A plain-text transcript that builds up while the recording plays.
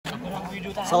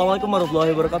Assalamualaikum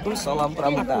warahmatullahi wabarakatuh. Salam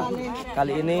Pramuka.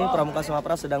 Kali ini Pramuka SMA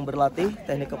sedang berlatih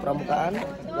teknik kepramukaan,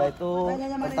 yaitu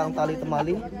tentang tali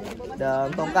temali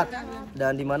dan tongkat,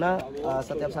 dan dimana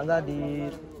setiap sangga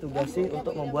ditugasi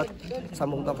untuk membuat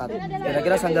sambung tongkat.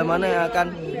 Kira-kira sangga mana yang akan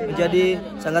menjadi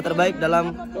sangga terbaik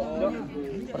dalam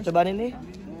percobaan ini?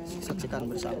 Saksikan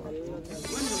bersama.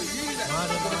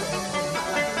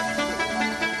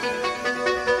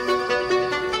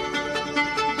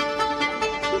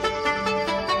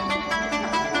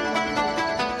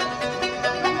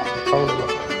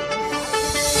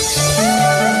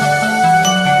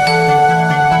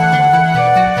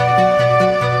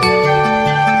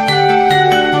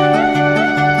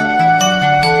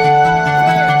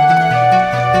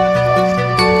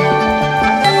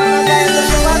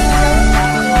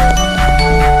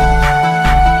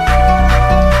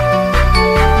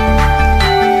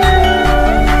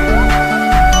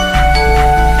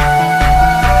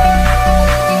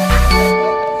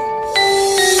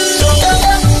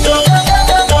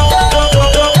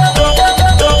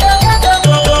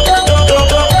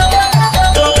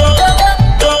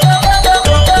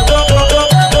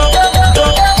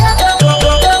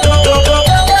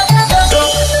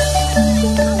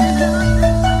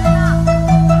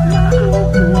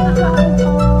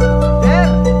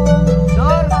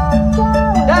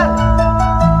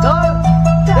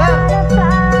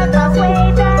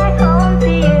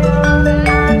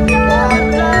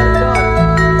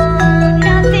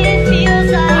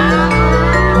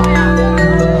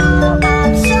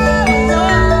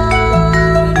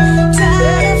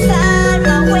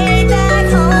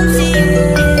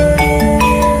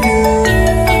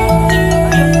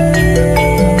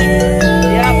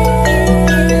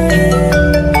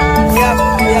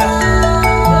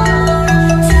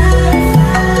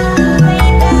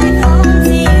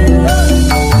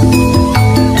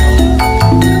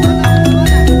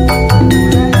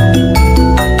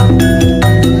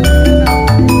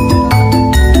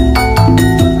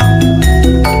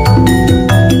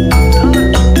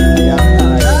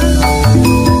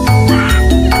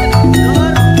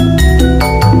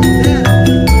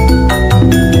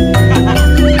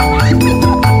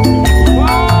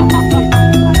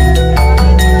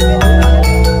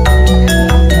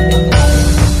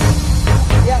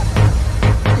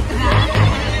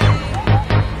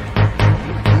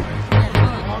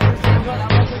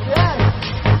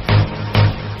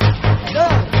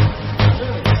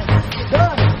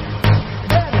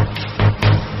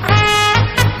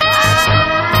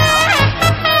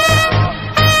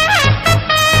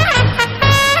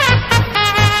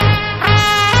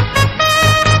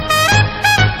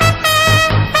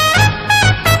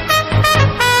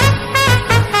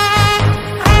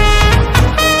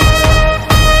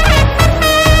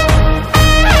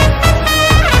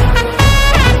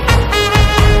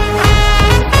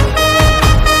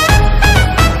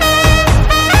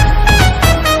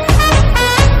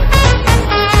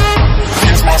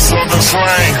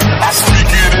 I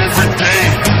speak it every day.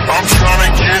 I'm trying to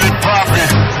get it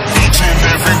poppin', each and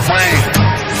every way.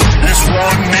 It's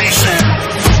one nation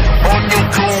under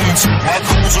goons. My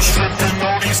goons are stripping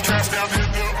all these cats down in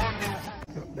the under.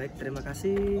 Baik, terima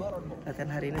kasih.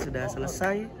 Latihan hari ini sudah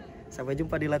selesai. Sampai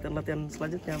jumpa di latihan-latihan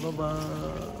selanjutnya.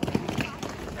 Bye-bye.